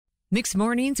Mixed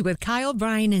Mornings with Kyle,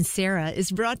 Brian, and Sarah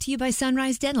is brought to you by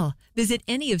Sunrise Dental. Visit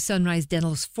any of Sunrise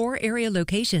Dental's 4 area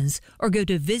locations or go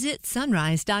to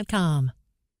visitsunrise.com.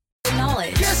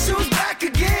 Knowledge. Guess who's back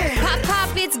again? Pop,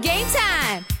 pop, it's game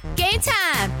time. Game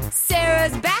time.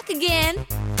 Sarah's back again.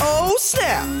 Oh,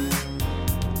 snap.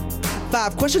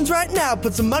 5 questions right now.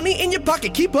 Put some money in your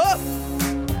pocket. Keep up.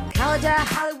 College of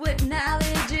Hollywood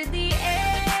knowledge in the air.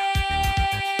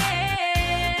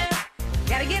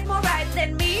 Gotta get more right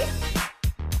than me.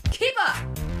 Keep up.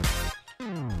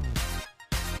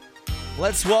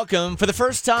 Let's welcome, for the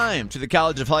first time, to the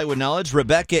College of Hollywood Knowledge,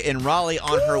 Rebecca in Raleigh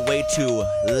on her way to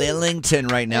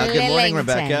Lillington right now. Good morning,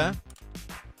 Rebecca.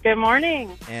 Good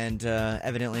morning. And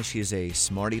evidently she's a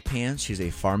smarty pants. She's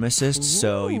a pharmacist,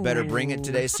 so you better bring it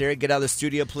today, Sarah. Get out of the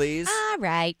studio, please. All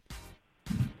right.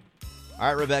 All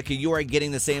right, Rebecca, you are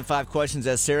getting the same 5 questions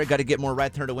as Sarah. Got to get more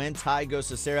right than her to win. Tie goes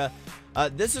to Sarah.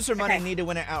 This is her money. Okay. Need to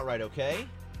win it outright, okay?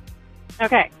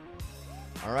 Okay.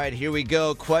 All right, here we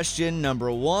go. Question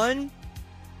number 1.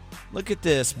 Look at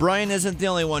this. Brian isn't the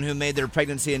only one who made their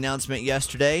pregnancy announcement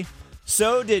yesterday.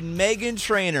 So did Meghan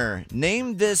Trainor.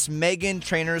 Name this Meghan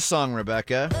Trainor song,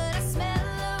 Rebecca.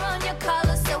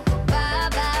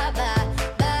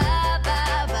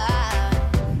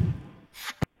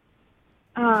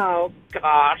 Oh,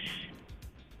 gosh.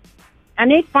 I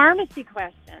need pharmacy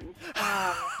questions.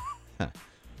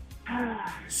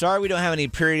 Sorry we don't have any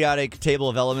periodic table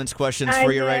of elements questions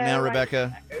for you right now,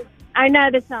 Rebecca. I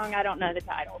know the song. I don't know the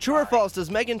title. True or false? Does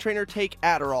Meghan Trainor take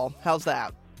Adderall? How's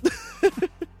that?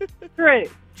 True.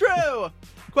 True.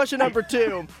 Question number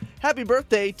 2. Happy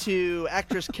birthday to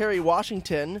actress Kerry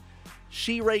Washington.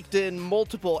 She raked in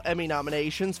multiple Emmy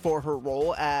nominations for her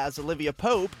role as Olivia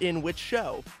Pope in which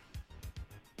show?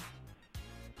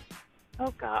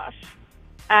 Oh, gosh.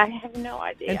 I have no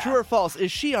idea. And true or false? Is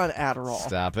she on Adderall?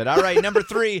 Stop it. All right, number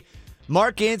 3.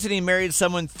 Mark Antony married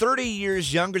someone 30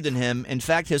 years younger than him. In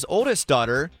fact, his oldest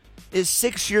daughter is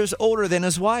 6 years older than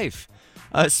his wife.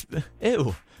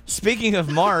 Ew. Speaking of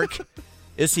Mark,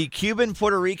 is he Cuban,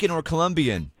 Puerto Rican, or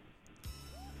Colombian?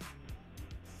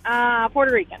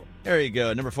 Puerto Rican. There you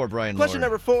go. Number 4, Brian Question Lohr.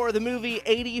 number 4. The movie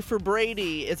 80 for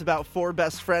Brady is about 4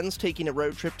 best friends taking a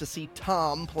road trip to see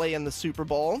Tom play in the Super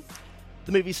Bowl.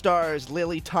 The movie stars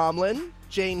Lily Tomlin,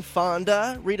 Jane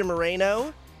Fonda, Rita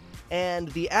Moreno, and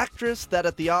the actress that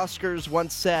at the Oscars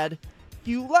once said,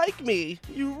 "You like me.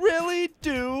 You really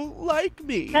do like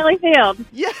me." Kelly Field.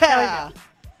 Yeah.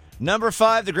 Number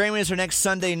 5, the Grammys are next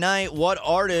Sunday night. What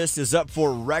artist is up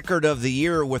for Record of the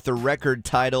Year with the record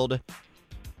titled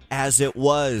As It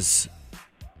Was?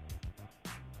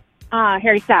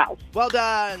 Harry Styles. Well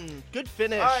done. Good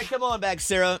finish. All right, come on back,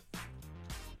 Sarah.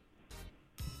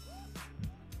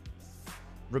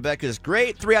 Rebecca's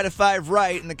great. 3 out of 5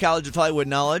 right in the College of Hollywood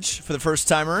Knowledge for the first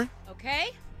timer. Okay.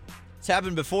 It's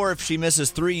happened before. If she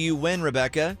misses 3, you win,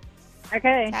 Rebecca.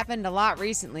 Okay. It's happened a lot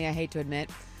recently, I hate to admit.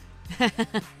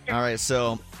 All right,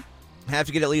 so have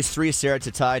to get at least 3, Sarah,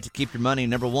 to tie to keep your money.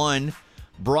 Number 1,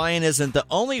 Brian isn't the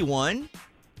only one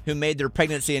who made their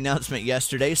pregnancy announcement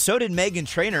yesterday. So did Meghan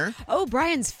Trainor. Oh,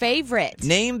 Brian's favorite.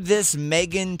 Name this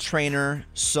Meghan Trainor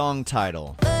song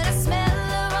title.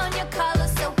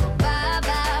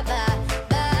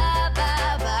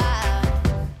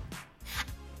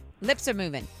 Lips are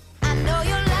moving.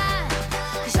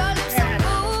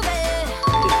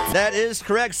 That is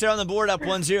correct. Sarah on the board, up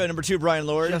 1-0. Number 2, Brian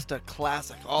Lohr. Just a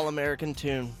classic all-American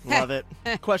tune. Love it.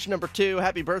 Question number 2.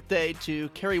 Happy birthday to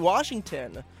Kerry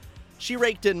Washington. She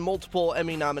raked in multiple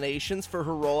Emmy nominations for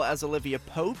her role as Olivia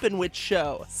Pope in which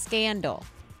show? Scandal.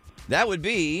 That would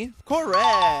be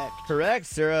Correct. correct.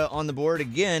 Sarah on the board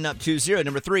again, up 2-0.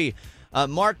 Number 3,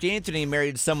 Mark Antony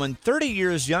married someone 30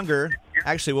 years younger.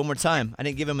 Actually, one more time. I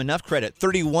didn't give him enough credit.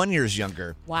 31 years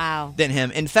younger Wow. than him.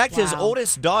 In fact, his Wow.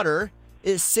 oldest daughter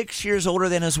is 6 years older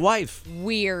than his wife.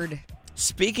 Weird.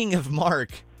 Speaking of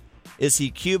Mark, is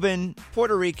he Cuban,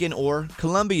 Puerto Rican, or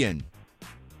Colombian?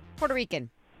 Puerto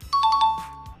Rican.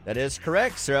 That is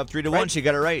correct. Sarah, up 3-1. Right. She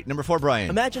got it right. Number 4,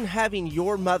 Brian. Imagine having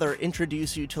your mother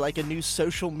introduce you to like a new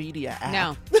social media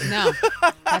app. No.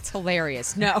 That's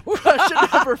hilarious. No. Question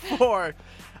number 4.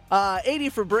 80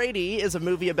 for Brady is a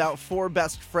movie about 4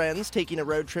 best friends taking a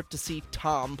road trip to see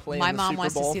Tom play My in the mom Super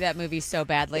wants Bowl. to see that movie so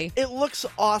badly. It looks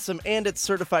awesome, and it's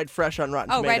certified fresh on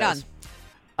Rotten Oh, right Tomatoes.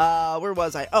 Where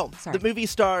was I? Sorry. The movie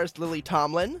stars Lily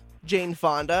Tomlin, Jane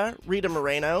Fonda, Rita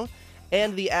Moreno,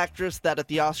 and the actress that at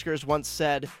the Oscars once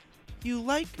said, "You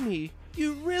like me.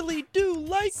 You really do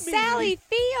like me." Sally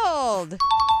Field.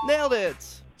 Nailed it.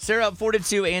 Sarah up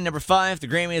 4-2, and number 5. The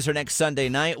Grammys are next Sunday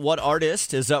night. What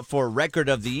artist is up for Record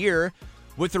of the Year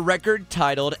with the record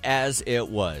titled As It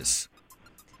Was?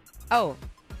 Oh,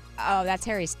 Oh, that's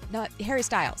Harry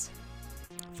Styles.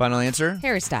 Final answer?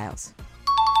 Harry Styles.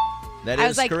 That is I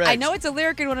was like, correct. I know it's a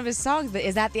lyric in one of his songs, but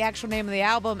is that the actual name of the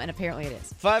album? And apparently it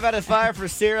is. 5 out of 5 for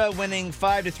Sarah, winning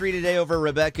 5-3 today over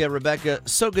Rebecca. Rebecca,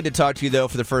 so good to talk to you, though,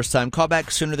 for the first time. Call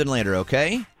back sooner than later,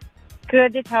 okay?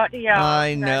 Good to talk to y'all.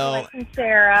 I know. Congratulations,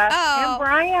 Sarah. Oh. And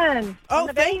Brian. Oh,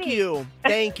 the thank baby. you.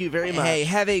 Thank you very much. Hey,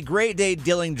 have a great day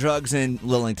dealing drugs in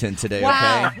Lillington today,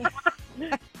 Wow. okay?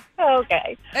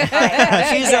 Okay.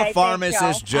 She's Okay, a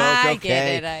pharmacist joke, I okay? get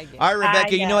it, I get it. All right, Rebecca,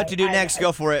 I you know know what to do it, I next. know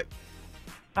Go for it.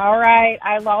 All right.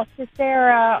 I lost to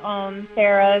Sarah on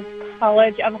Sarah's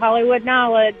College of Hollywood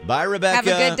Knowledge. Bye, Rebecca. Have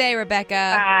a good day,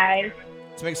 Rebecca. Bye.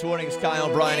 This makes mornings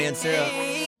Kyle, Brian, and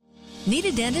Sarah. Need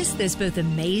a dentist that's both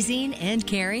amazing and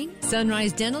caring?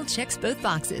 Sunrise Dental checks both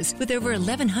boxes with over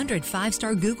 1,100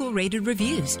 five-star Google-rated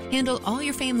reviews. Handle all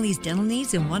your family's dental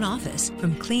needs in one office,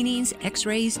 from cleanings,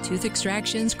 x-rays, tooth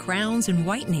extractions, crowns, and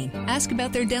whitening. Ask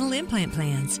about their dental implant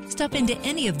plans. Stop into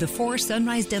any of the 4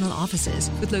 Sunrise Dental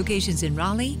offices with locations in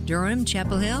Raleigh, Durham,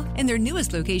 Chapel Hill, and their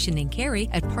newest location in Cary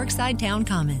at Parkside Town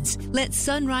Commons. Let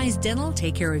Sunrise Dental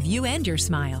take care of you and your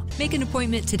smile. Make an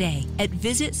appointment today at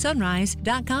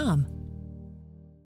visitsunrise.com.